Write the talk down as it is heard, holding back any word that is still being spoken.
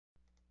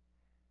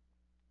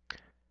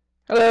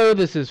Hello,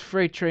 this is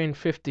Freight Train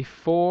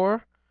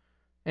 54,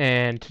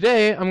 and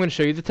today I'm going to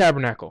show you the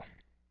tabernacle.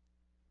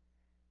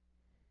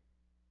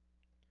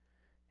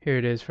 Here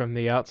it is from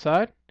the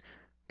outside.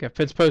 Got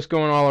fence posts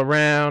going all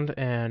around,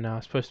 and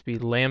supposed to be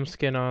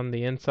lambskin on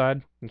the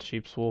inside, and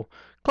sheep's wool.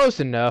 Close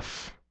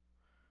enough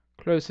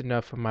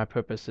for my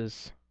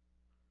purposes.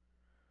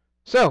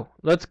 So,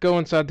 let's go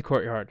inside the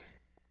courtyard.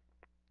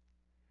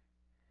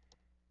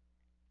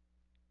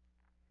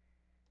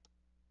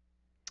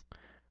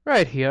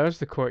 Right here is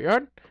the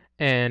courtyard,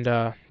 and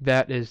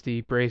that is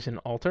the brazen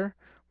altar,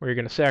 where you're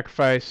going to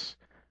sacrifice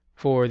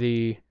for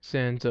the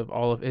sins of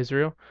all of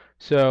Israel.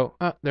 So,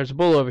 there's a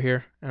bull over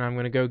here, and I'm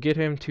going to go get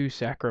him to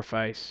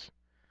sacrifice.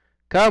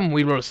 Come,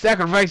 we will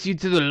sacrifice you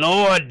to the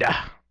Lord.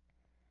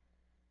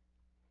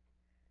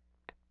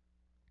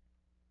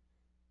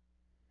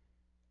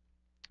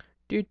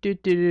 Do do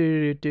do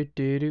do do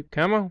do do.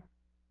 Come on.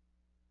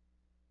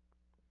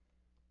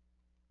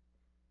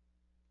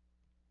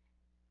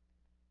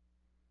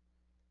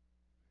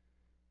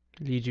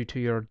 Lead you to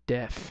your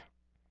death.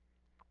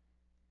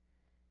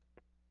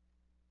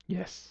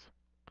 Yes.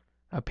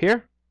 Up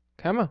here?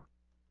 Come on.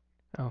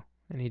 Oh,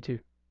 I need to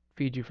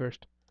feed you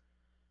first.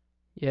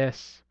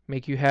 Yes,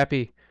 make you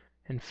happy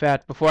and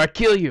fat before I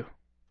kill you.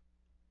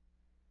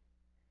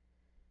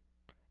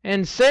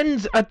 And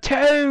sins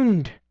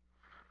atoned.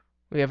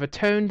 We have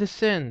atoned the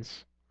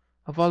sins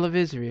of all of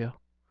Israel.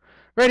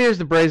 Right here's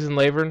the brazen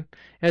laver.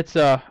 It's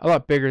a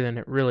lot bigger than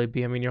it really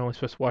be. I mean, you're only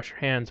supposed to wash your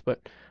hands,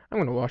 but I'm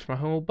going to wash my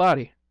whole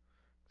body.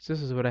 So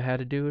this is what I had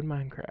to do in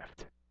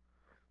Minecraft.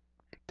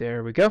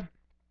 There we go.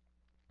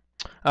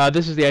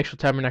 This is the actual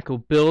tabernacle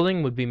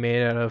building. Would be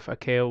made out of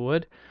acacia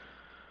wood.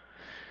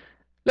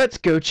 Let's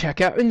go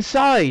check out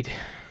inside.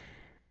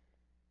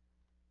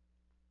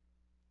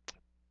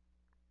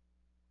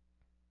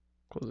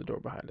 Close the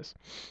door behind us.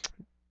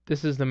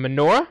 This is the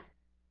menorah,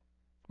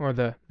 or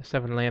the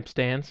 7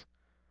 lampstands,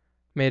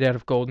 made out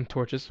of golden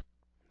torches.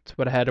 That's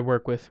what I had to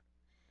work with.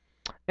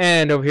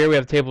 And over here we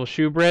have a table of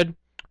shewbread.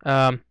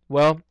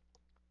 Well,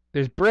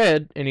 there's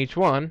bread in each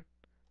one,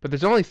 but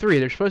there's only 3.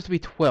 There's supposed to be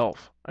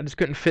 12. I just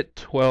couldn't fit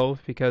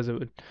 12 because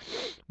it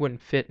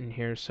wouldn't fit in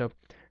here. So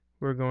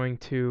we're going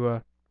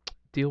to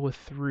deal with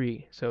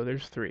 3. So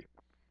there's 3.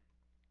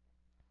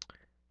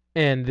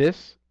 And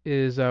this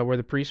is where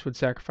the priest would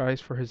sacrifice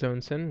for his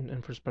own sin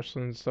and for special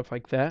sins and stuff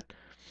like that.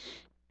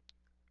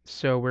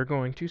 So we're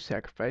going to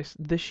sacrifice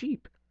the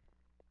sheep.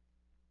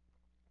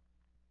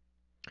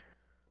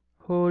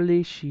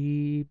 Holy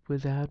sheep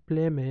without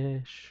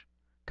blemish.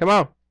 Come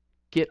on.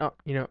 Get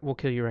up. You know, we'll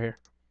kill you right here.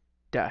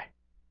 Die.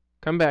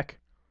 Come back.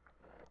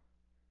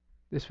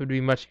 This would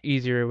be much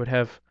easier. It would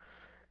have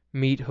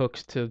meat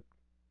hooks to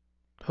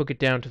hook it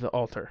down to the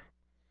altar.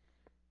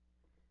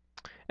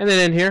 And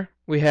then in here,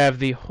 we have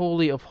the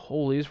Holy of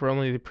Holies, where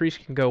only the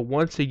priest can go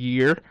once a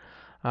year.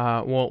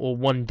 Well,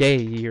 one day a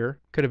year.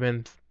 Could have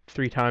been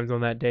 3 times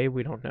on that day.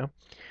 We don't know.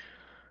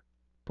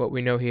 But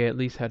we know he at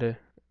least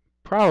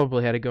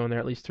probably had to go in there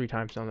at least 3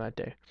 times on that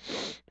day.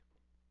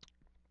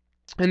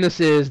 And this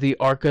is the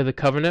Ark of the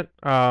Covenant.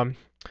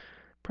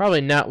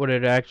 Probably not what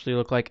it actually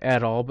looked like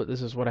at all, but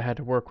this is what I had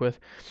to work with.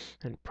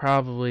 And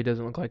probably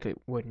doesn't look like it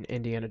would in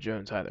Indiana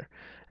Jones either.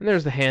 And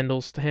there's the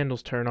handles. The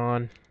handles turn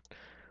on,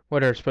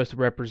 what are supposed to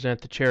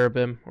represent the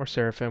cherubim or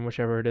seraphim,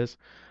 whichever it is,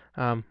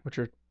 which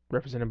are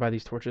represented by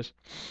these torches.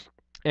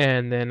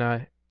 And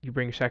then you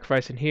bring your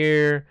sacrifice in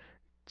here.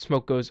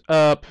 Smoke goes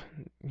up.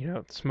 You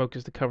know, smoke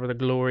is to cover the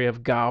glory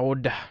of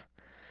God.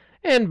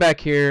 And back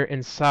here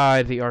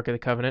inside the Ark of the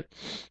Covenant,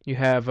 you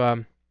have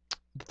the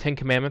 10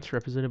 Commandments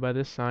represented by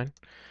this sign.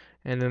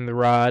 And then the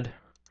rod,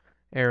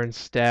 Aaron's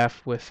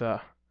staff with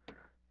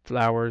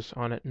flowers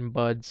on it and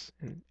buds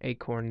and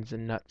acorns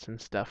and nuts and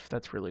stuff.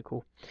 That's really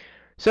cool.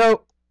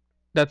 So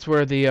that's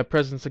where the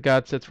presence of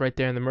God sits, right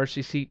there in the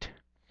mercy seat.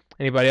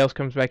 Anybody else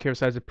comes back here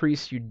besides the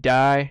priest, you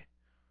die.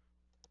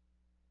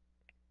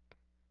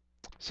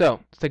 So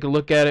let's take a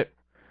look at it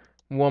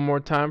one more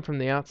time from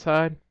the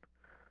outside.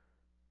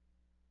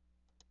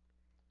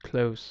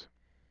 Close.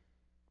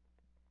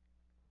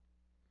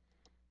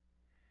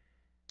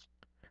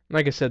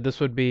 Like I said, this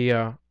would be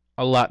a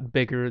lot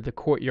bigger. The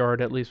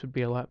courtyard at least would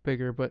be a lot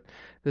bigger, but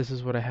this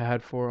is what I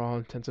had for all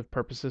intensive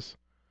purposes.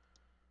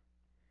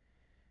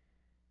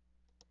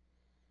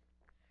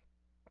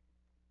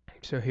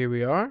 So here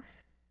we are.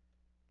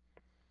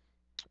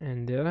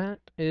 And that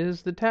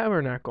is the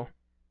tabernacle.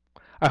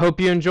 I hope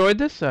you enjoyed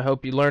this. I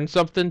hope you learned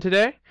something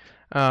today.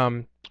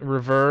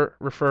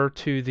 Refer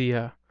to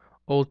the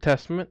Old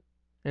Testament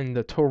and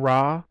the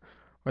Torah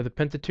or the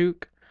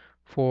Pentateuch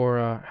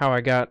for how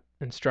I got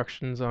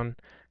instructions on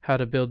how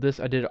to build this.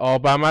 I did it all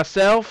by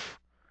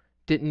myself.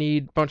 Didn't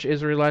need a bunch of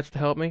Israelites to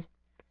help me.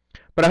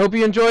 But I hope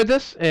you enjoyed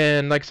this,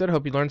 and like I said, I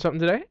hope you learned something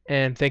today,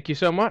 and thank you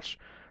so much.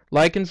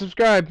 Like and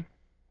subscribe.